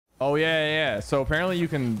Oh yeah. So apparently you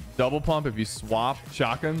can double pump if you swap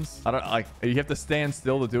shotguns. I don't like. You have to stand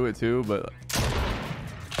still to do it too, but.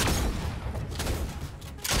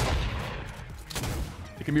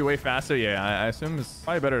 It can be way faster. Yeah, I assume it's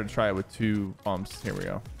probably better to try it with 2 pumps. Here we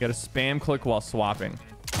go. You gotta spam click while swapping.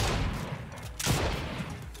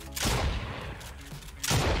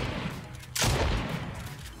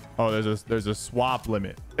 Oh, there's a swap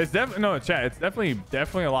limit. It's definitely no chat. It's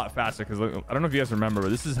definitely a lot faster because I don't know if you guys remember, but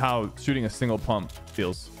this is how shooting a single pump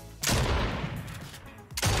feels.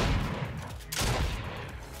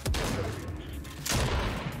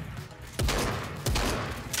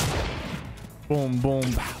 Boom, boom,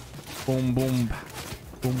 boom, boom,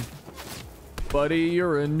 boom. Buddy,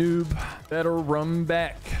 you're a noob. Better run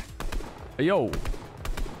back. Hey, yo.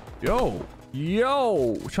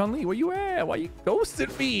 Chun-Li, where you at? Why you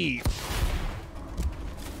ghosted me?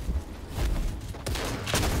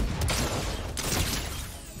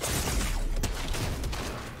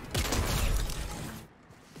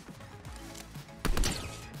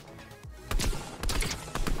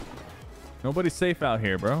 Nobody's safe out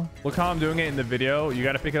here, bro. Look how I'm doing it in the video. You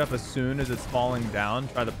got to pick it up as soon as it's falling down.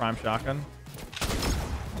 Try the prime shotgun.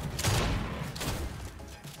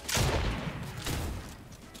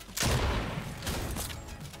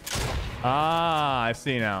 Ah, I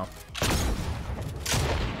see now.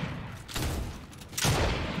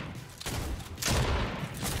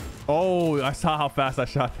 Oh, I saw how fast I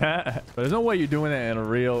shot that. But there's no way you're doing that in a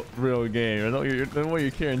real game. There's no way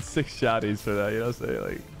you're carrying 6 shotties for that. You know what I'm saying?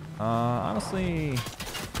 Like, honestly,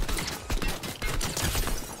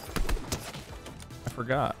 I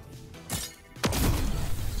forgot.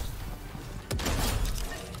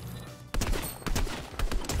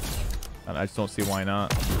 I just don't see why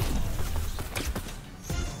not.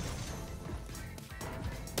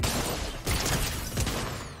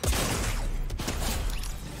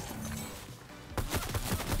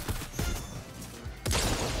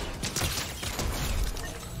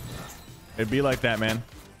 It'd be like that, man.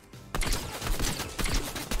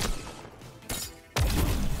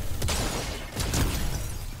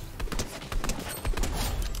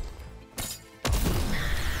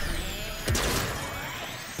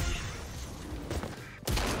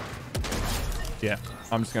 Yeah,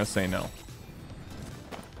 I'm just gonna say no.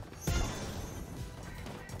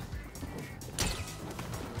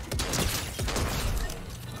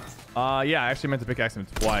 Yeah, I actually meant to pickaxe him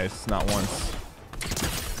twice, not once.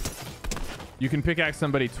 You can pickaxe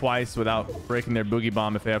somebody twice without breaking their boogie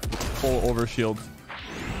bomb if they have full overshield.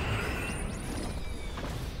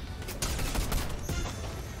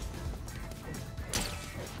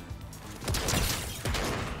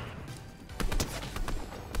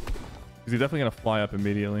 He's definitely gonna fly up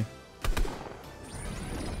immediately.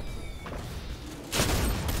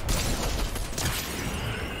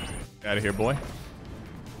 Out of here, boy.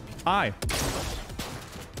 Hi.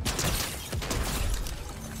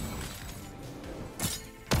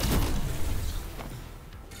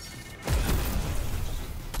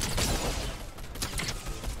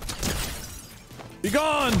 Be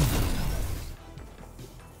gone.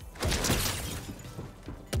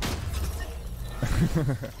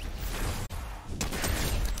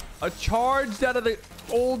 A charge out of the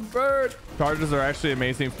old bird. Charges are actually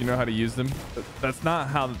amazing if you know how to use them. That's not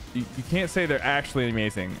how you can't say they're actually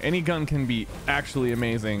amazing. Any gun can be actually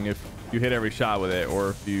amazing if you hit every shot with it, or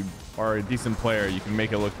if you are a decent player, you can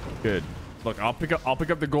make it look good. Look, I'll pick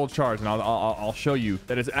up the gold charge and I'll show you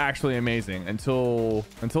that it's actually amazing until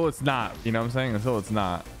it's not. You know what I'm saying? Until it's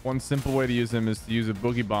not. One simple way to use them is to use a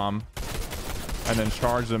boogie bomb and then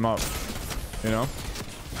charge them up. You know?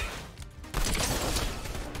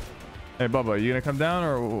 Hey, Bubba, you gonna come down,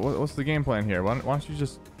 or what's the game plan here? Why don't you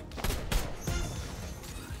just...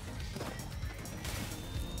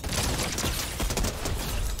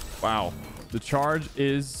 Wow. The charge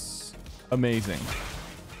is amazing.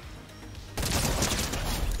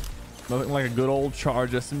 Nothing like a good old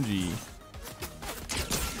charge SMG.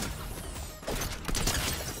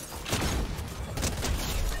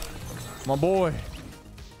 My boy.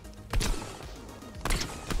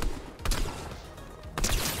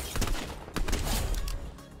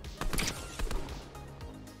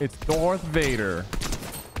 It's Darth Vader.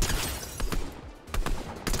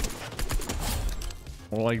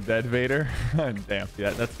 More like Dead Vader. Damn, yeah,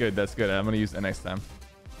 that's good. That's good. I'm gonna use that next time.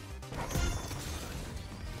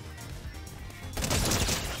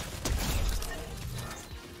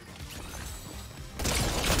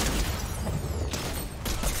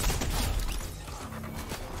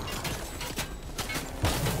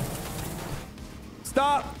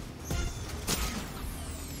 Stop.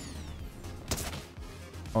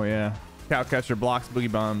 Oh yeah, Cow catcher blocks boogie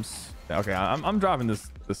bombs. Okay, I'm dropping this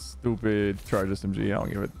stupid charge SMG. I don't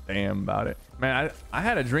give a damn about it, man. I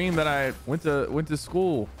had a dream that I went to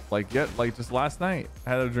school like just last night.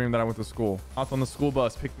 I had a dream that I went to school. I was on the school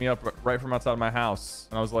bus, picked me up right from outside my house,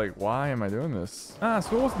 and I was like, why am I doing this?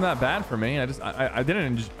 School wasn't that bad for me. I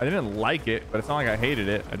didn't like it, but it's not like I hated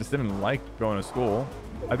it. I just didn't like going to school.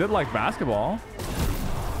 I did like basketball.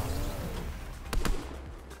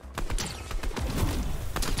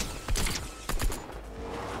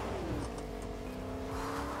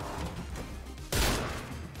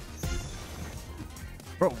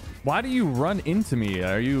 Bro, why do you run into me?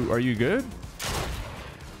 Are you good?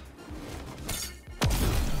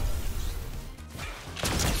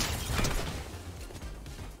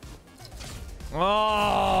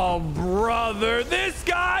 Oh, brother, this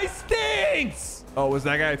guy stinks. Oh, was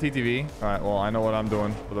that guy a TTV? All right, well, I know what I'm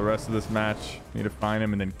doing for the rest of this match. Need to find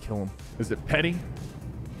him and then kill him. Is it petty?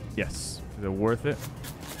 Yes. Is it worth it?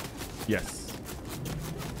 Yes.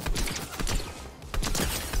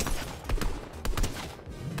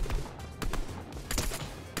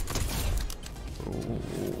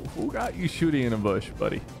 Who got you shooting in a bush,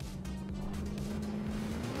 buddy?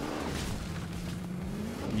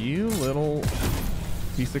 You little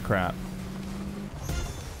piece of crap.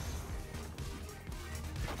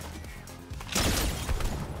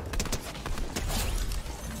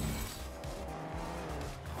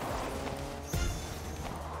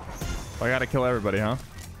 I gotta kill everybody, huh?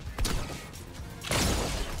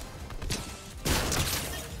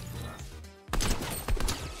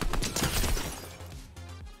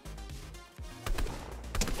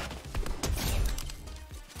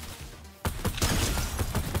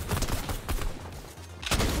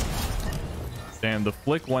 Damn, the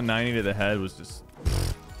flick 190 to the head was just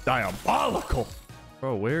diabolical.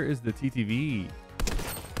 Bro, where is the TTV?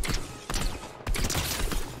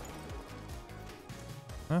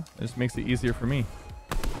 Huh? It just makes it easier for me.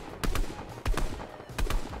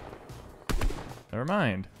 Never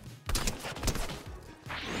mind.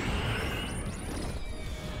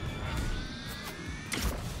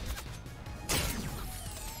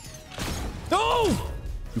 No!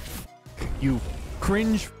 You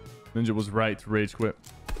cringe. Ninja was right to rage quit.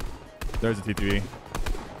 There's a TTV.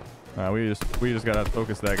 We just gotta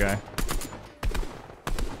focus that guy.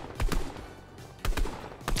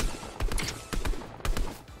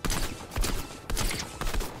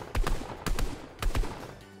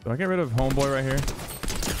 Do I get rid of homeboy right here?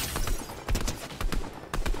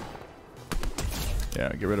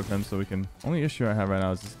 Yeah, get rid of him so we can... Only issue I have right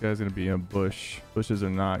now is this guy's gonna be in a bush. Bushes are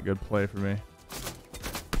not good play for me.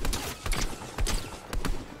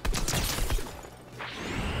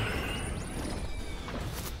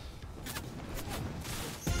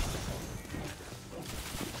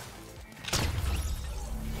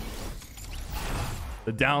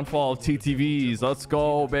 The downfall of TTVs. Let's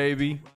go, baby.